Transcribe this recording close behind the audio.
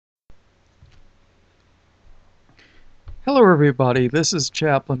Hello, everybody. This is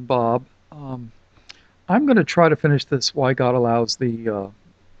Chaplain Bob. I'm going to try to finish this Why God Allows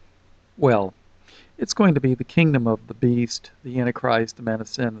well, it's going to be the kingdom of the beast, the Antichrist, the man of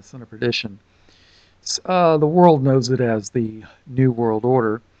sin, the son of perdition. The world knows it as the New World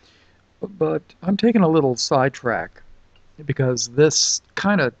Order, but I'm taking a little sidetrack because this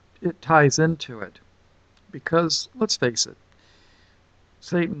it ties into it. Because let's face it,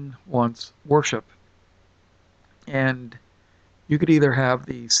 Satan wants worship, and you could either have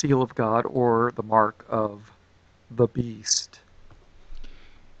the seal of God or the mark of the beast.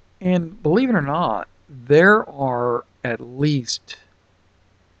 And believe it or not, there are at least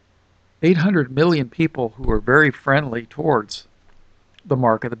 800 million people who are very friendly towards the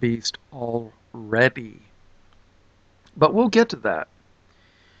mark of the beast already. But we'll get to that.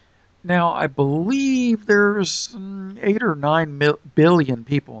 Now, I believe there's 8 or 9 billion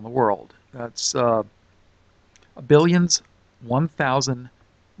people in the world. That's billions, 1,000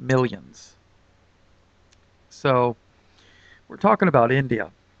 millions. So we're talking about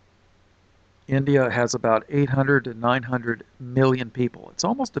India. India has about 800 to 900 million people. It's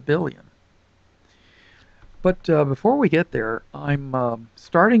almost a billion. But before we get there, I'm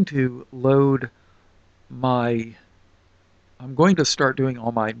starting to load my. I'm going to start doing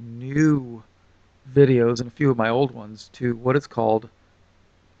all my new videos and a few of my old ones to what is called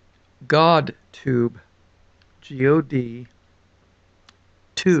GodTube, G-O-D,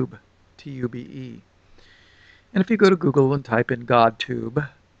 Tube, T-U-B-E. And if you go to Google and type in GodTube,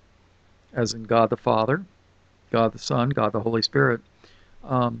 as in God the Father, God the Son, God the Holy Spirit,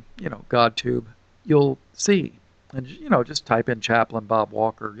 GodTube, you'll see. And, just type in Chaplain Bob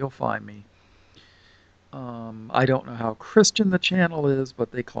Walker, you'll find me. I don't know how Christian the channel is,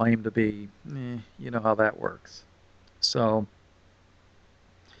 but they claim to be. You know how that works. So,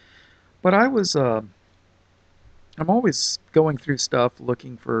 but I'm always going through stuff,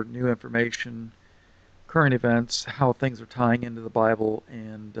 looking for new information, current events, how things are tying into the Bible,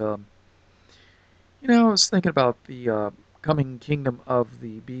 and, I was thinking about the coming kingdom of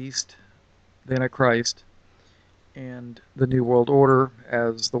the beast, the Antichrist, and the New World Order,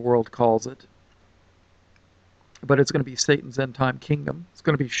 as the world calls it. But it's going to be Satan's end time kingdom. It's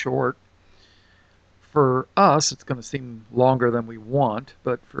going to be short. For us, it's going to seem longer than we want,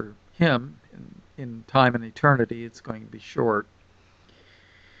 but for him, in time and eternity, it's going to be short.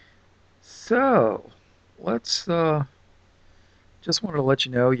 So, let's just wanted to let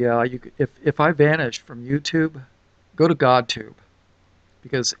you know, yeah, if I vanish from YouTube, go to GodTube,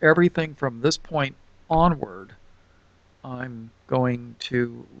 because everything from this point onward, I'm going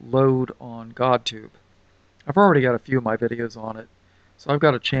to load on GodTube. I've already got a few of my videos on it, so I've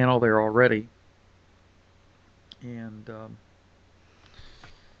got a channel there already. And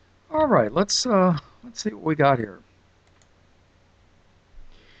all right, let's see what we got here.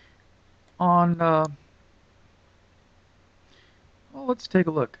 On well, let's take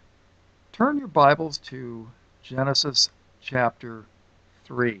a look. Turn your Bibles to Genesis chapter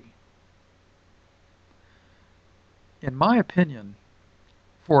 3. In my opinion,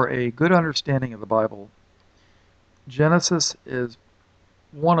 for a good understanding of the Bible, Genesis is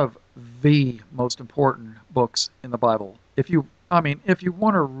one of the most important books in the Bible. If you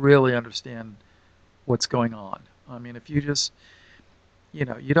want to really understand what's going on. If you just, you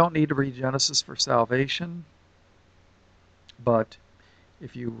don't need to read Genesis for salvation, but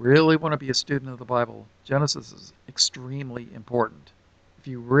if you really want to be a student of the Bible, Genesis is extremely important. If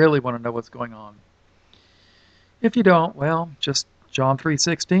you really want to know what's going on. If you don't, well, just John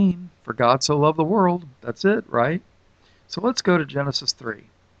 3:16, for God so loved the world. That's it, right? So let's go to Genesis 3.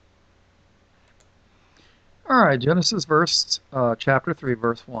 All right, Genesis chapter 3,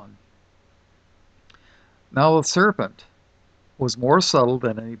 verse 1. Now the serpent was more subtle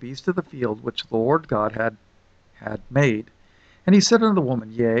than any beast of the field which the Lord God had made. And he said unto the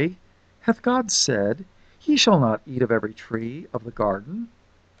woman, Yea, hath God said, Ye shall not eat of every tree of the garden?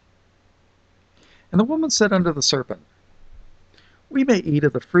 And the woman said unto the serpent, We may eat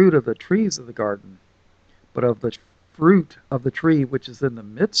of the fruit of the trees of the garden, but of the fruit of the tree which is in the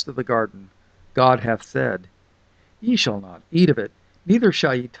midst of the garden, God hath said, Ye shall not eat of it, neither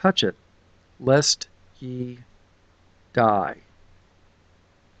shall ye touch it, lest ye die.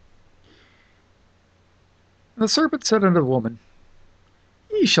 And the serpent said unto the woman,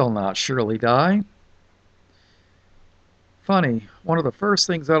 Ye shall not surely die. Funny, one of the first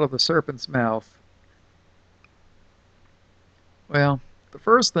things out of the serpent's mouth, well, the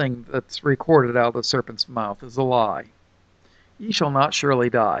first thing that's recorded out of the serpent's mouth is a lie. Ye shall not surely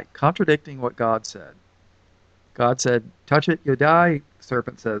die, contradicting what God said. God said, touch it, you die. The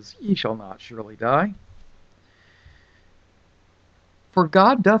serpent says, Ye shall not surely die. For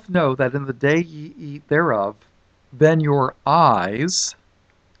God doth know that in the day ye eat thereof, then your eyes,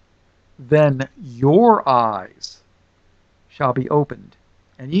 then your eyes shall be opened,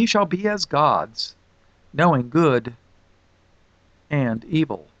 and ye shall be as gods, knowing good and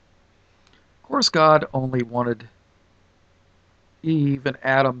evil. Of course, God only wanted Eve and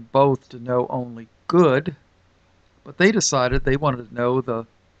Adam both to know only good, but they decided they wanted to know the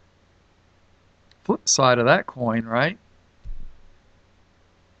flip side of that coin, right?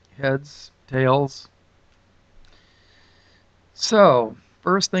 Heads, tails. So,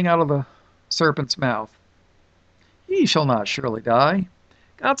 first thing out of the serpent's mouth, ye shall not surely die.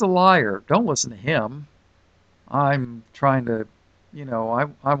 God's a liar. Don't listen to him. I'm trying to,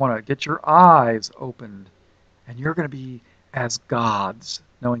 I want to get your eyes opened, and you're going to be as gods,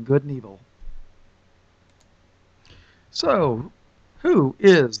 knowing good and evil. So, who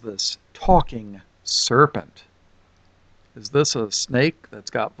is this talking serpent? Is this a snake that's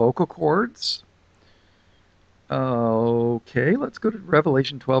got vocal cords? Okay, let's go to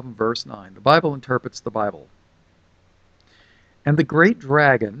Revelation 12 and verse 9. The Bible interprets the Bible. And the great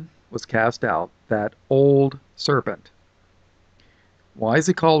dragon was cast out, that old serpent. Why is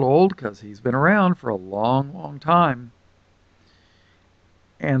he called old? Because he's been around for a long, long time.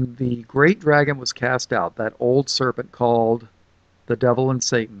 And the great dragon was cast out, that old serpent called the devil and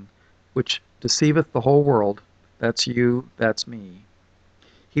Satan, which deceiveth the whole world. That's you, that's me.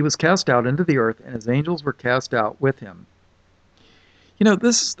 He was cast out into the earth, and his angels were cast out with him.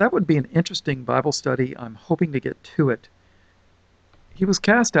 That would be an interesting Bible study. I'm hoping to get to it. He was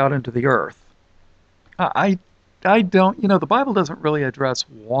cast out into the earth. I don't, the Bible doesn't really address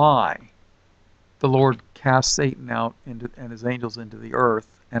why the Lord casts Satan out and his angels into the earth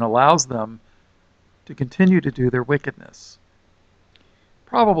and allows them to continue to do their wickedness.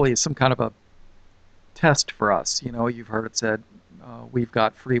 Probably some kind of a test for us. You've heard it said, we've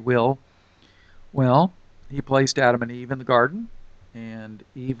got free will. Well, he placed Adam and Eve in the garden, and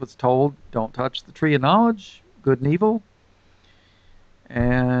Eve was told, don't touch the tree of knowledge, good and evil.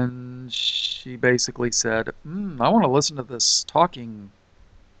 And she basically said, I want to listen to this talking,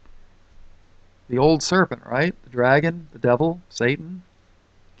 the old serpent, right? The dragon, the devil, Satan.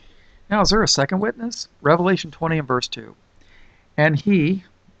 Now, is there a second witness? Revelation 20 and verse 2. And he,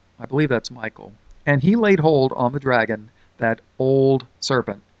 I believe that's Michael, and he laid hold on the dragon, that old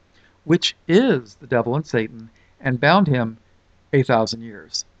serpent, which is the devil and Satan, and bound him 1,000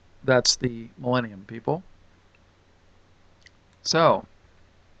 years. That's the millennium, people. So,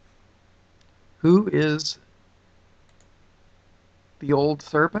 who is the old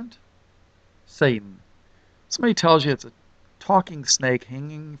serpent? Satan. Somebody tells you it's a talking snake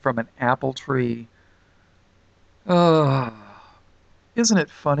hanging from an apple tree. Isn't it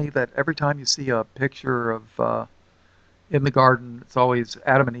funny that every time you see a picture of in the garden, it's always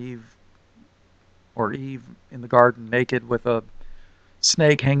Adam and Eve, or Eve in the garden naked with a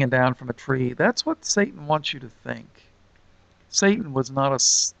snake hanging down from a tree? That's what Satan wants you to think. Satan was not a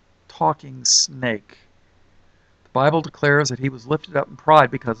talking snake. The Bible declares that he was lifted up in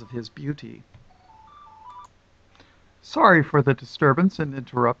pride because of his beauty. Sorry for the disturbance and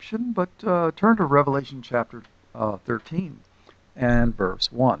interruption, but turn to Revelation chapter 13 and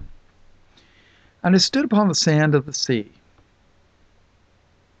verse 1. And I stood upon the sand of the sea,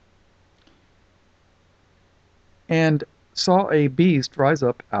 and saw a beast rise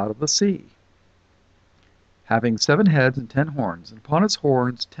up out of the sea, having 7 heads and 10 horns, and upon his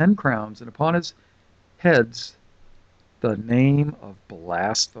horns 10 crowns, and upon his heads the name of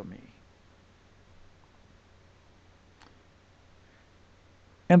blasphemy.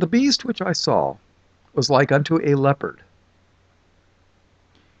 And the beast which I saw was like unto a leopard,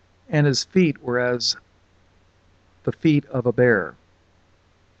 and his feet were as the feet of a bear,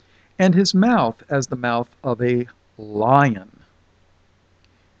 and his mouth as the mouth of a lion.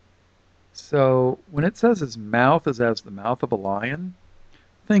 So when it says his mouth is as the mouth of a lion,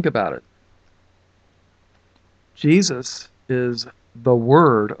 think about it. Jesus is the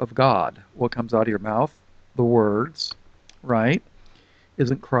Word of God. What comes out of your mouth? The words, right?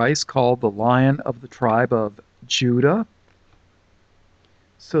 Isn't Christ called the Lion of the tribe of Judah?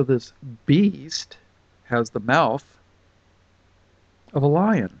 So this beast has the mouth of a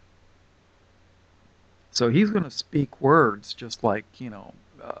lion. So he's going to speak words just like,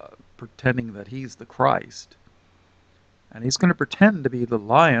 pretending that he's the Christ. And he's going to pretend to be the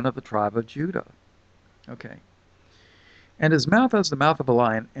Lion of the tribe of Judah. Okay. And his mouth as the mouth of a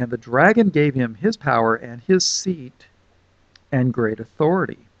lion, and the dragon gave him his power and his seat and great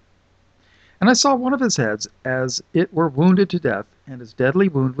authority. And I saw one of his heads as it were wounded to death, and his deadly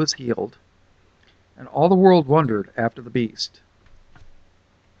wound was healed. And all the world wondered after the beast.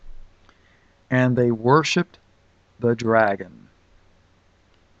 And they worshipped the dragon,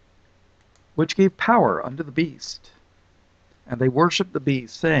 which gave power unto the beast. And they worshipped the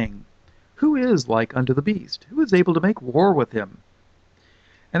beast, saying, Who is like unto the beast? Who is able to make war with him?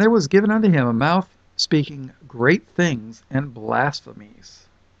 And there was given unto him a mouth speaking great things and blasphemies.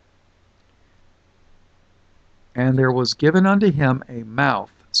 And there was given unto him a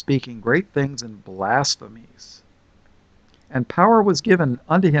mouth speaking great things and blasphemies. And power was given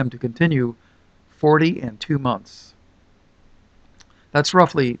unto him to continue 42 months. That's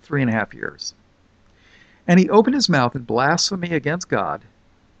roughly 3.5 years. And he opened his mouth in blasphemy against God,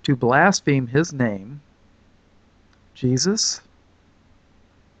 to blaspheme his name. Jesus,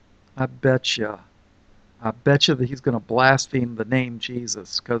 I bet you that he's going to blaspheme the name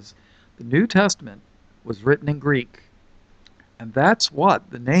Jesus, because the New Testament was written in Greek. And that's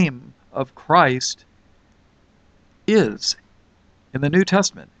what the name of Christ is in the New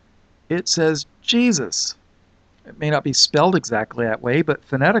Testament. It says Jesus. It may not be spelled exactly that way, but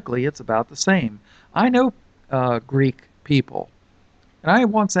phonetically it's about the same. I know Greek people, and I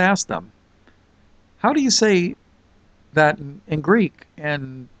once asked them, how do you say that in Greek?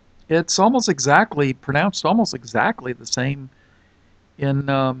 And it's almost exactly pronounced almost exactly the same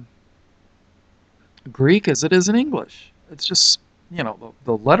in Greek as it is in English. It's just, the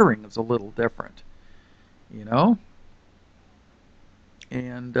lettering is a little different,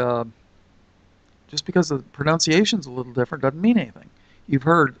 and just because the pronunciation's a little different doesn't mean anything. You've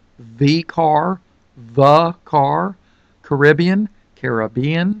heard the car, Caribbean. If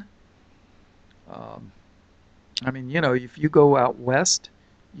you go out west,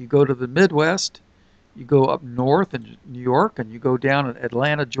 you go to the Midwest, you go up north in New York, and you go down in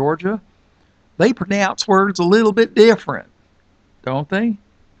Atlanta, Georgia, they pronounce words a little bit different, don't they?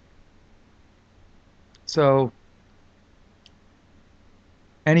 So,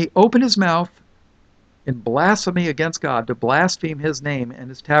 and he opened his mouth in blasphemy against God, to blaspheme his name and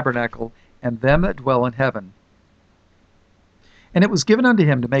his tabernacle, and them that dwell in heaven. And it was given unto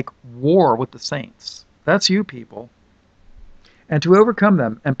him to make war with the saints. That's you people. And to overcome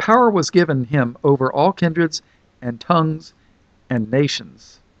them. And power was given him over all kindreds and tongues and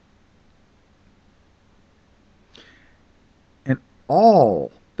nations. And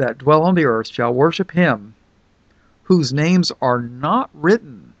all that dwell on the earth shall worship him, whose names are not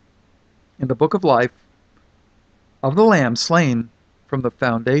written in the book of life of the Lamb slain from the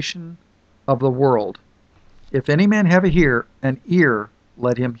foundation of the world. If any man have an ear,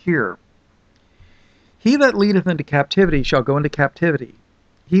 let him hear. He that leadeth into captivity shall go into captivity.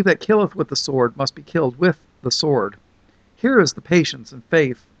 He that killeth with the sword must be killed with the sword. Here is the patience and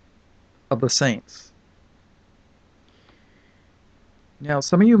faith of the saints. Now,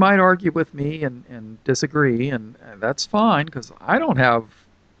 some of you might argue with me and disagree, and that's fine, because I don't have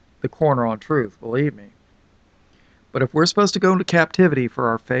the corner on truth, believe me. But if we're supposed to go into captivity for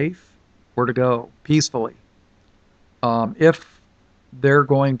our faith, we're to go peacefully. If they're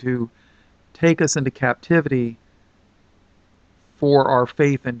going to take us into captivity for our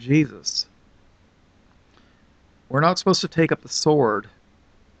faith in Jesus, we're not supposed to take up the sword.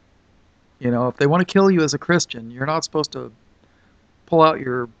 If they want to kill you as a Christian, you're not supposed to pull out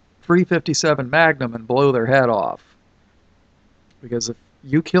your .357 Magnum and blow their head off. Because if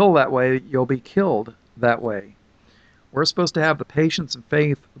you kill that way, you'll be killed that way. We're supposed to have the patience and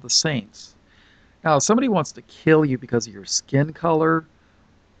faith of the saints. Now, if somebody wants to kill you because of your skin color,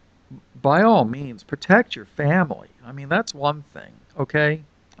 by all means, protect your family. That's one thing, okay?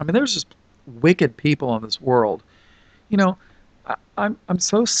 There's just wicked people in this world. I'm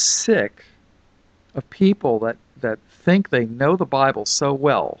so sick of people that think they know the Bible so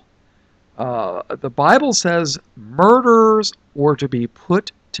well. The Bible says murderers were to be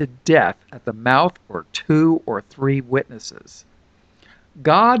put to death at the mouth or 2 or 3 witnesses.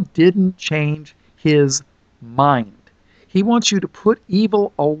 God didn't change his mind. He wants you to put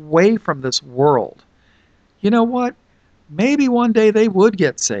evil away from this world. You know what? Maybe one day they would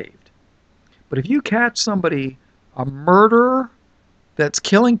get saved. But if you catch somebody, a murderer, that's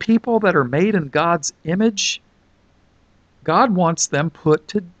killing people that are made in God's image, God wants them put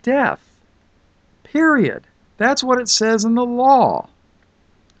to death. Period. That's what it says in the law.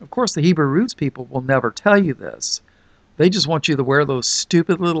 Of course, the Hebrew roots people will never tell you this. They just want you to wear those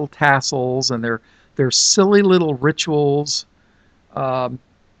stupid little tassels and their silly little rituals.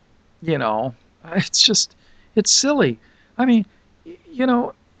 It's silly.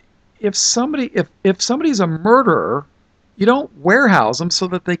 If somebody's a murderer, you don't warehouse them so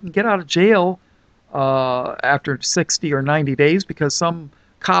that they can get out of jail after 60 or 90 days because some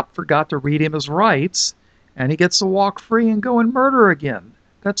cop forgot to read him his rights, and he gets to walk free and go and murder again.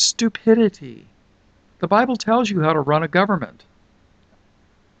 That's stupidity. The Bible tells you how to run a government.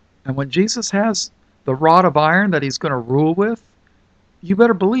 And when Jesus has the rod of iron that he's going to rule with, you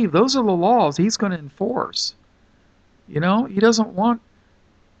better believe those are the laws he's going to enforce. You know, he doesn't want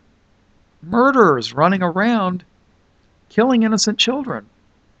murderers running around killing innocent children.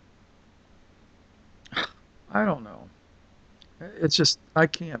 I don't know. It's just, I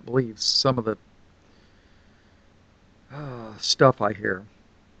can't believe some of the stuff I hear.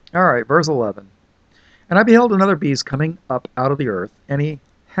 All right, verse 11. And I beheld another beast coming up out of the earth, and he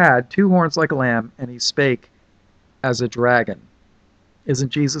had 2 horns like a lamb, and he spake as a dragon. Isn't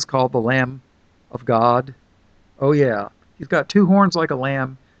Jesus called the Lamb of God? Oh yeah, he's got 2 horns like a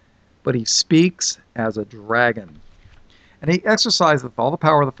lamb, but he speaks as a dragon. And he exerciseth all the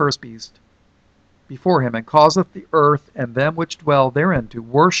power of the first beast before him, and causeth the earth and them which dwell therein to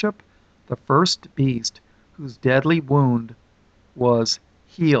worship the first beast, whose deadly wound was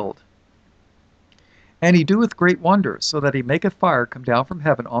healed. And he doeth great wonders, so that he maketh fire come down from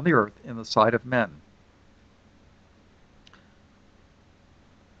heaven on the earth in the sight of men.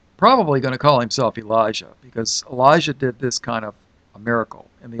 Probably going to call himself Elijah, because Elijah did this kind of a miracle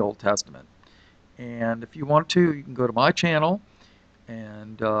in the Old Testament. And if you want to, you can go to my channel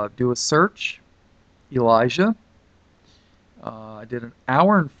and do a search, Elijah. I did an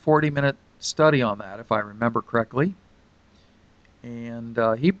hour and 40-minute study on that, if I remember correctly. And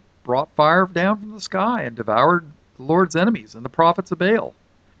he brought fire down from the sky and devoured the Lord's enemies and the prophets of Baal.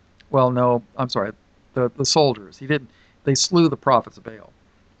 Well, no, I'm sorry, the soldiers. He didn't. They slew the prophets of Baal.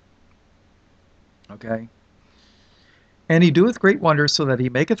 Okay? And he doeth great wonders, so that he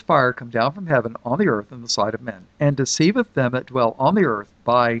maketh fire come down from heaven on the earth in the sight of men, and deceiveth them that dwell on the earth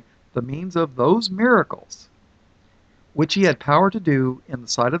by the means of those miracles which he had power to do in the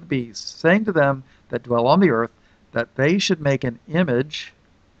sight of the beast, saying to them that dwell on the earth, that they should make an image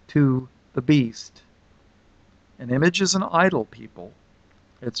to the beast. An image is an idol, people.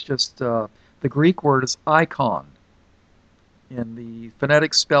 It's just, the Greek word is icon. In the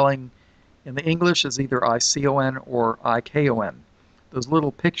phonetic spelling, in the English is either I-C-O-N or I-K-O-N. Those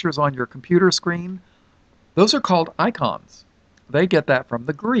little pictures on your computer screen, those are called icons. They get that from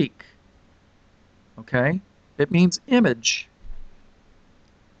the Greek. Okay? It means image.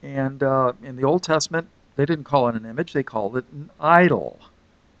 And in the Old Testament, they didn't call it an image, they called it an idol.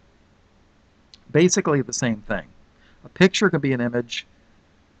 Basically the same thing. A picture can be an image.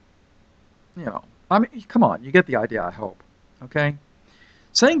 You know, I mean, come on, you get the idea, I hope. Okay?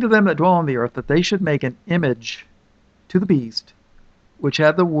 Saying to them that dwell on the earth that they should make an image to the beast, which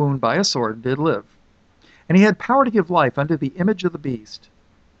had the wound by a sword and did live. And he had power to give life unto the image of the beast.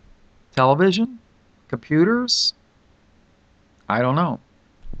 Television? Computers? I don't know.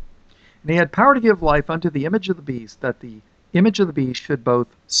 And he had power to give life unto the image of the beast, that the image of the beast should both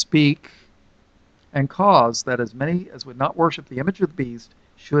speak and cause that as many as would not worship the image of the beast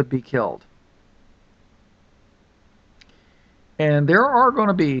should be killed. And there are going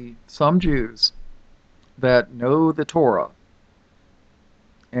to be some Jews that know the Torah.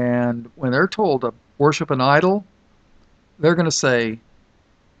 And when they're told to worship an idol, they're going to say,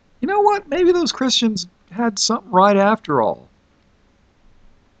 you know what, maybe those Christians had something right after all.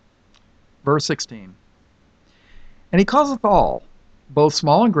 Verse 16. And he causeth all, both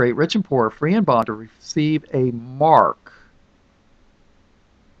small and great, rich and poor, free and bond, to receive a mark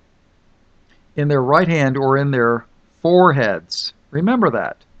in their right hand or in their foreheads. Remember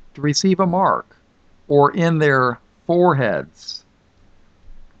that. To receive a mark. Or in their foreheads.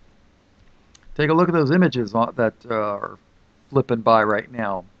 Take a look at those images that are flipping by right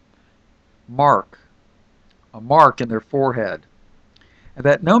now. Mark. A mark in their forehead. And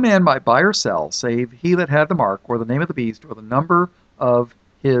that no man might buy or sell, save he that had the mark, or the name of the beast, or the number of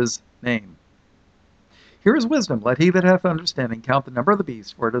his name. Here is wisdom. Let he that hath understanding count the number of the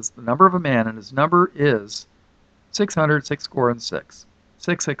beast, for it is the number of a man, and his number is 666.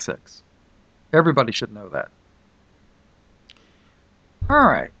 666. Everybody should know that. All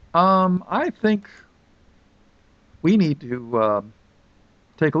right. I think we need to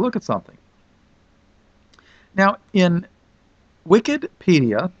take a look at something. Now, in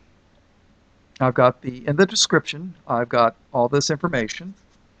Wikipedia, I've got in the description, I've got all this information.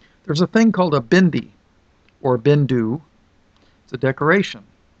 There's a thing called a bindi, or Bindu. It's a decoration.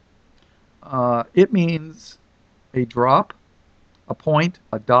 It means a drop, a point,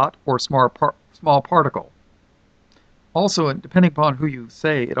 a dot, or small particle. Also, depending upon who you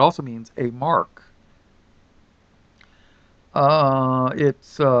say, it also means a mark. It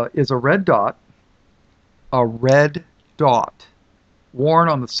is a red dot, worn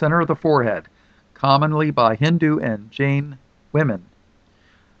on the center of the forehead, commonly by Hindu and Jain women,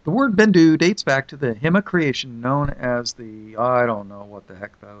 The word Bindu dates back to the hymn of creation known as the, I don't know what the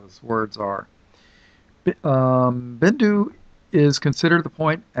heck those words are. Bindu is considered the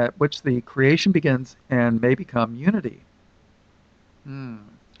point at which the creation begins and may become unity.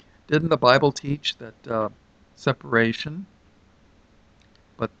 Didn't the Bible teach that separation?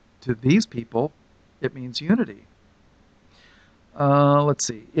 But to these people, it means unity. Let's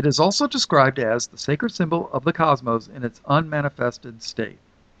see. It is also described as the sacred symbol of the cosmos in its unmanifested state.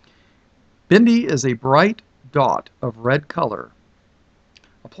 Bindi is a bright dot of red color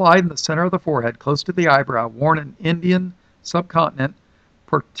applied in the center of the forehead, close to the eyebrow, worn in Indian subcontinent,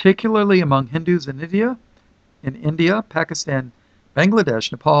 particularly among Hindus in India, Pakistan, Bangladesh,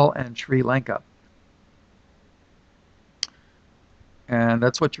 Nepal, and Sri Lanka. And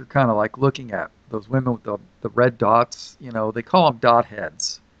that's what you're kind of like looking at. Those women with the red dots, they call them dot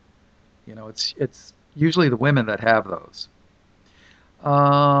heads. It's usually the women that have those.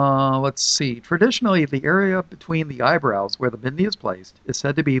 Let's see. Traditionally, the area between the eyebrows where the bindi is placed is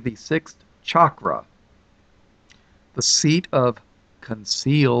said to be the sixth chakra, the seat of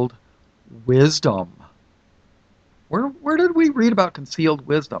concealed wisdom. Where did we read about concealed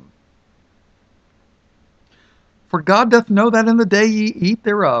wisdom? For God doth know that in the day ye eat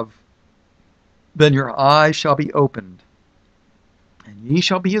thereof, then your eyes shall be opened, and ye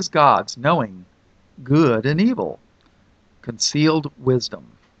shall be as gods, knowing good and evil. Concealed wisdom.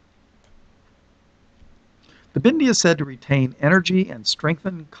 The bindi is said to retain energy and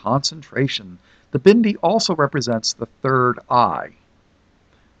strengthen concentration. The bindi also represents the third eye.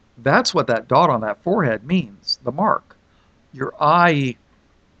 That's what that dot on that forehead means, the mark. Your eyes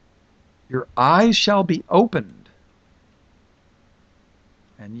shall be opened,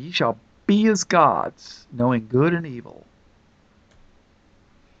 and ye shall be as gods, knowing good and evil.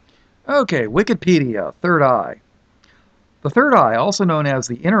 Okay, Wikipedia, third eye. The third eye, also known as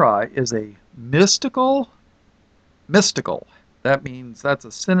the inner eye, is a mystical. That means that's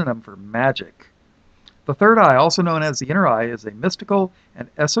a synonym for magic. The third eye, also known as the inner eye, is a mystical and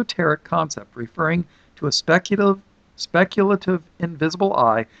esoteric concept referring to a speculative invisible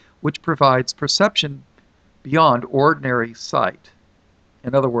eye which provides perception beyond ordinary sight.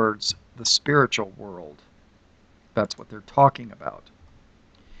 In other words, the spiritual world. That's what they're talking about.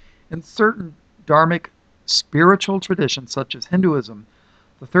 In certain dharmic spiritual traditions, such as Hinduism,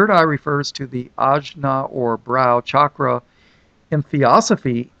 the third eye refers to the ajna or brow chakra. In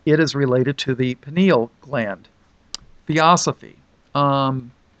theosophy, it is related to the pineal gland. Theosophy.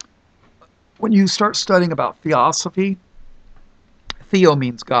 When you start studying about theosophy, theo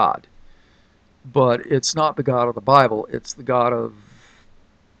means God, but it's not the God of the Bible, it's the God of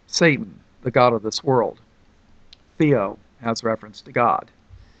Satan, the God of this world. Theo has reference to God.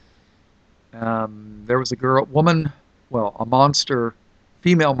 There was a monster,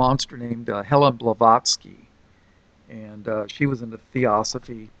 female monster named Helen Blavatsky, and she was into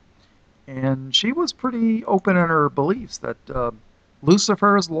theosophy, and she was pretty open in her beliefs that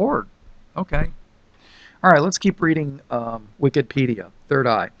Lucifer is Lord. Okay. All right, let's keep reading Wikipedia, third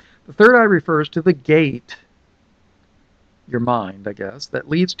eye. The third eye refers to the gate, your mind, I guess, that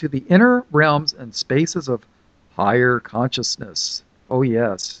leads to the inner realms and spaces of higher consciousness. Oh,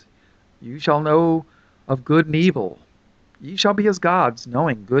 yes. You shall know of good and evil. Ye shall be as gods,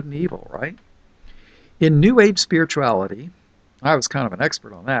 knowing good and evil, right? In New Age spirituality, I was kind of an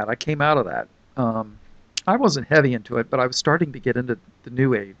expert on that. I came out of that. I wasn't heavy into it, but I was starting to get into the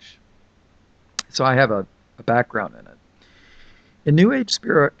New Age. So I have a background in it. In New Age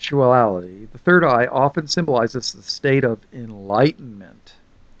spirituality, the third eye often symbolizes the state of enlightenment,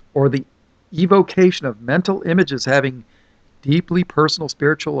 or the evocation of mental images having deeply personal,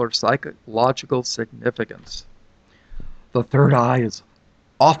 spiritual, or psychological significance. The third eye is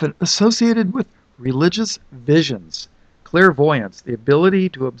often associated with religious visions, clairvoyance, the ability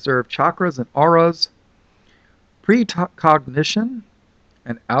to observe chakras and auras, precognition,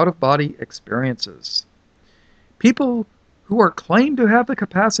 and out-of-body experiences. People who are claimed to have the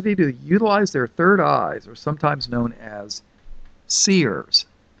capacity to utilize their third eyes are sometimes known as seers,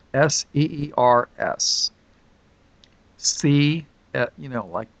 S-E-E-R-S. See,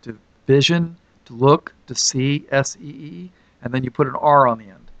 like to vision, to look, to see, S-E-E, and then you put an R on the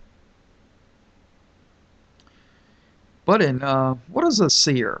end. But what is a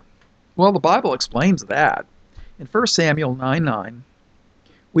seer? Well, the Bible explains that. In 1 Samuel 9:9,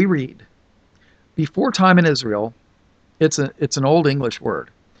 we read, before time in Israel, it's an old English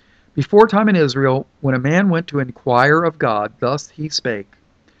word. Before time in Israel, when a man went to inquire of God, thus he spake,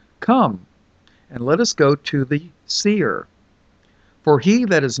 come, and let us go to the seer. For he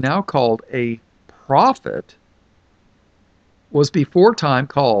that is now called a prophet was before time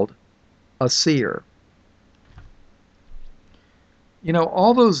called a seer. You know,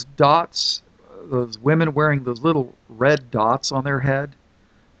 all those dots, those women wearing those little red dots on their head,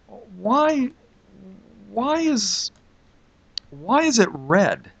 why why is why is it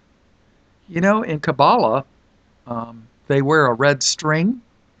red? You know, in Kabbalah, they wear a red string.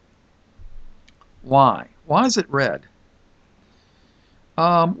 Why? Why is it red?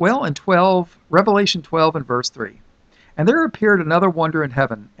 Well, in Revelation 12 and verse 3, and there appeared another wonder in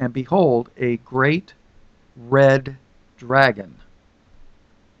heaven, and behold, a great red dragon.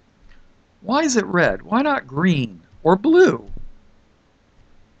 Why is it red? Why not green or blue?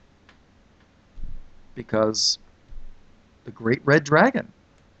 Because the great red dragon,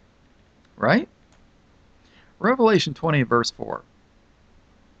 right? Revelation 20 verse 4.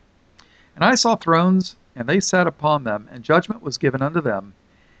 And I saw thrones, and they sat upon them, and judgment was given unto them.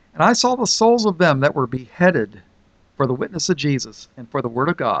 And I saw the souls of them that were beheaded for the witness of Jesus and for the word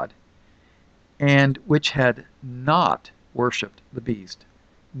of God, and which had not worshipped the beast,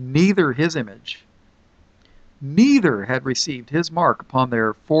 neither his image, neither had received his mark upon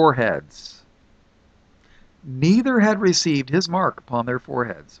their foreheads. Neither had received his mark upon their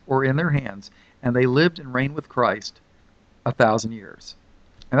foreheads or in their hands, and they lived and reigned with Christ 1,000 years.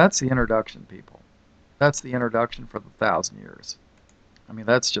 And that's the introduction, people. That's the introduction for the 1,000 years. I mean,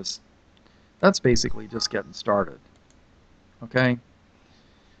 that's basically just getting started. Okay?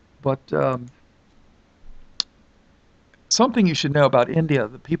 But something you should know about India,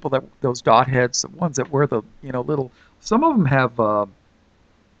 the people that, those dot heads, the ones that wear the, little, some of them have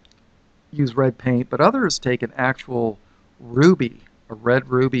use red paint, but others take an actual ruby, a red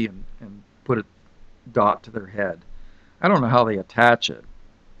ruby, and put a dot to their head. I don't know how they attach it,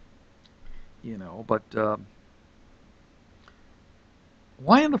 but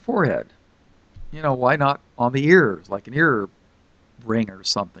why in the forehead? Why not on the ears, like an ear ring or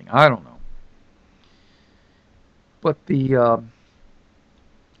something? I don't know. But the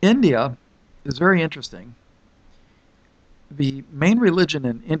India is very interesting. The main religion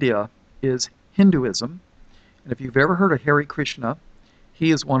in India is Hinduism, and if you've ever heard of Hare Krishna, he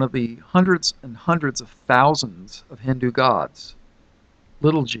is one of the hundreds and hundreds of thousands of Hindu gods,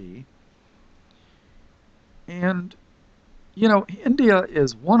 little g. And, India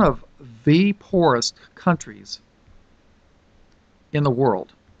is one of the poorest countries in the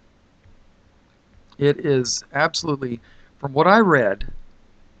world. It is absolutely, from what I read,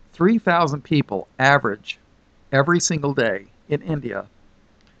 3,000 people average every single day in India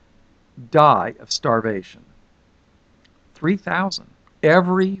die of starvation. 3,000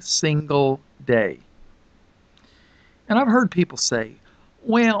 every single day. And I've heard people say,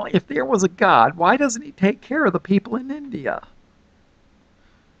 well, if there was a God, why doesn't he take care of the people in India?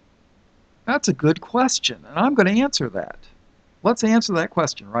 That's a good question, and I'm going to answer that. Let's answer that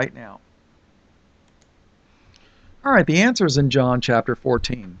question right now. All right, the answer is in John chapter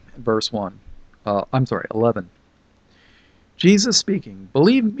 14, verse 11. Jesus speaking,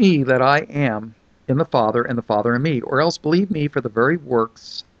 believe me that I am in the Father and the Father in me, or else believe me for the very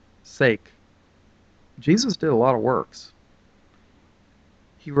works' sake. Jesus did a lot of works.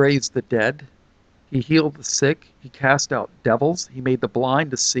 He raised the dead. He healed the sick. He cast out devils. He made the blind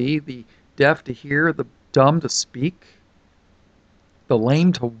to see, the deaf to hear, the dumb to speak, the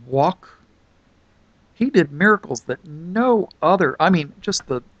lame to walk. He did miracles that no other, just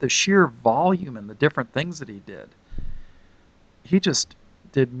the sheer volume and the different things that he did. He just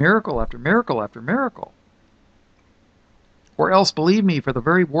did miracle after miracle after miracle. Or else believe me for the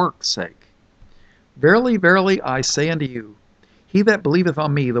very work's sake. Verily, verily, I say unto you, he that believeth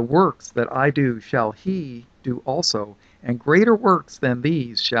on me, the works that I do shall he do also, and greater works than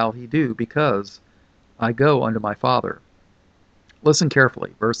these shall he do, because I go unto my Father. Listen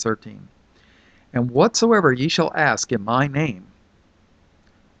carefully, verse 13. And whatsoever ye shall ask in my name,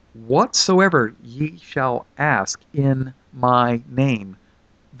 whatsoever ye shall ask in my name,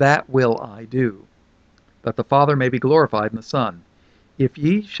 that will I do, that the Father may be glorified in the Son. If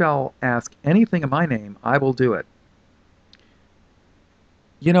ye shall ask anything in my name, I will do it.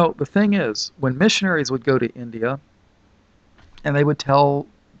 The thing is, when missionaries would go to India, and they would tell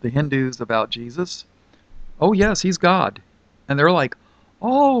the Hindus about Jesus, oh yes, he's God. And they're like,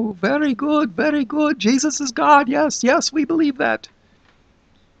 oh, very good, very good. Jesus is God. Yes, yes, we believe that.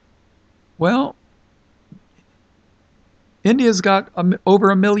 Well, India's got over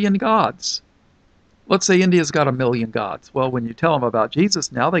 1 million gods. Let's say India's got 1 million gods. Well, when you tell them about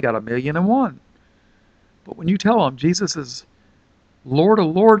Jesus, now they got 1,000,001. But when you tell them Jesus is Lord of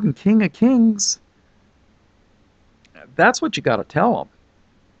Lords and King of Kings, that's what you got to tell them.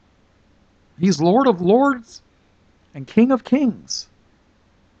 He's Lord of Lords and King of Kings.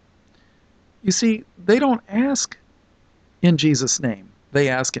 You see, they don't ask in Jesus' name. They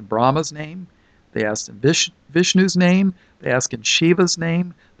ask in Brahma's name. They ask in Vishnu's name. They ask in Shiva's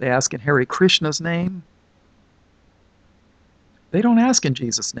name. They ask in Hare Krishna's name. They don't ask in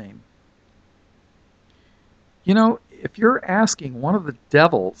Jesus' name. You know, if you're asking one of the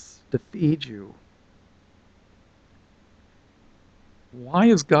devils to feed you, why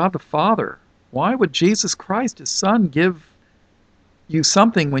is God the Father? Why would Jesus Christ, his Son, give you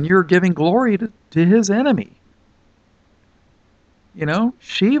something when you're giving glory to his enemy? You know,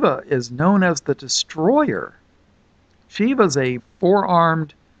 Shiva is known as the destroyer. Shiva's a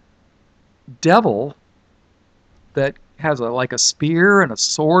four-armed devil that has like a spear and a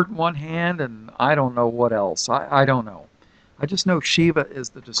sword in one hand, and I don't know what else. I don't know. I just know Shiva is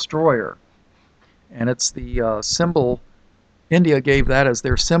the destroyer, and it's the symbol. India gave that as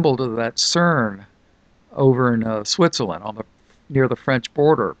their symbol to that CERN over in Switzerland, near the French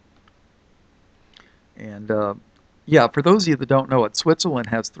border. And yeah, for those of you that don't know it, Switzerland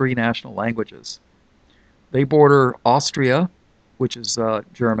has 3 national languages. They border Austria, which is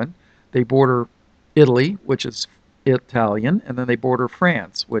German. They border Italy, which is Italian, and then they border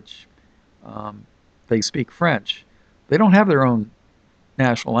France, which they speak French. They don't have their own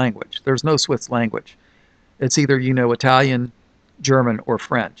national language. There's no Swiss language. It's either you know Italian, German, or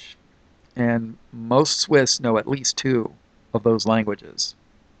French. And most Swiss know at least 2 of those languages.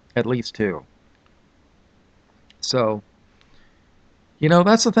 At least 2. So, you know,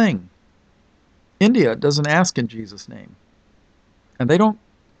 that's the thing. India doesn't ask in Jesus' name. And they don't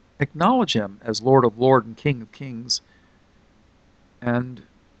acknowledge him as Lord of Lords and King of Kings. And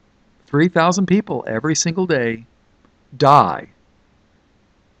 3,000 people every single day die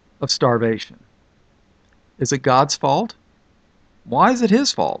of starvation. Is it God's fault? Why is it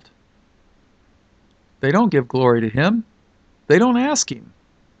his fault? They don't give glory to him. They don't ask him.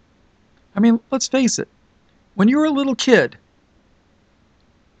 I mean, let's face it. When you were a little kid,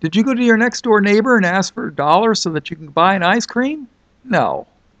 did you go to your next door neighbor and ask for $1 so that you can buy an ice cream? No.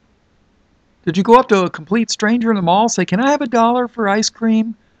 Did you go up to a complete stranger in the mall and say, "Can I have $1 for ice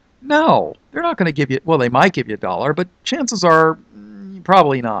cream?" No. They're not going to give you, well, they might give you $1, but chances are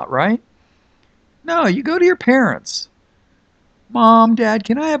probably not, right? No, you go to your parents. "Mom, Dad,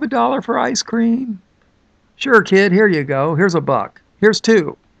 can I have $1 for ice cream?" "Sure, kid, here you go. Here's $1. Here's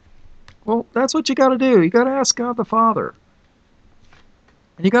 2. Well, that's what you got to do. You got to ask God the Father.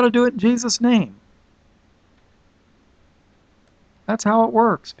 And you got to do it in Jesus' name. That's how it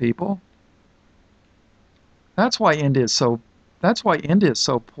works, people. That's why India is so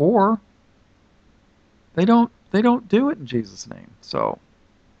poor. They don't do it in Jesus' name. So,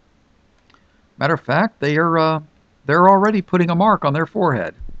 matter of fact, they're already putting a mark on their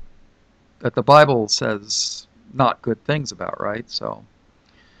forehead that the Bible says not good things about, right? So,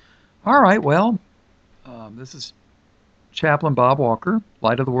 all right, well, this is Chaplain Bob Walker,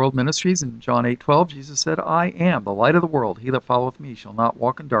 Light of the World Ministries. In John 8:12, Jesus said, "I am the light of the world. He that followeth me shall not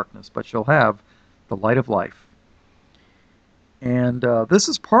walk in darkness, but shall have the light of life." And this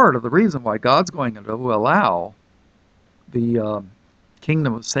is part of the reason why God's going to allow the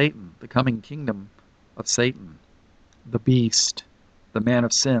kingdom of Satan, the coming kingdom of Satan, the beast, the man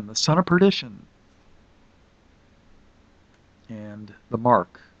of sin, the son of perdition, and the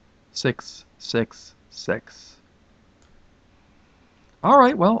mark 666. All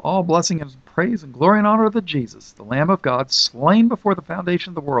right, well, all blessing and praise and glory and honor to Jesus, the Lamb of God, slain before the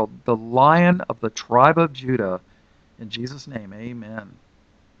foundation of the world, the Lion of the tribe of Judah. In Jesus' name, amen.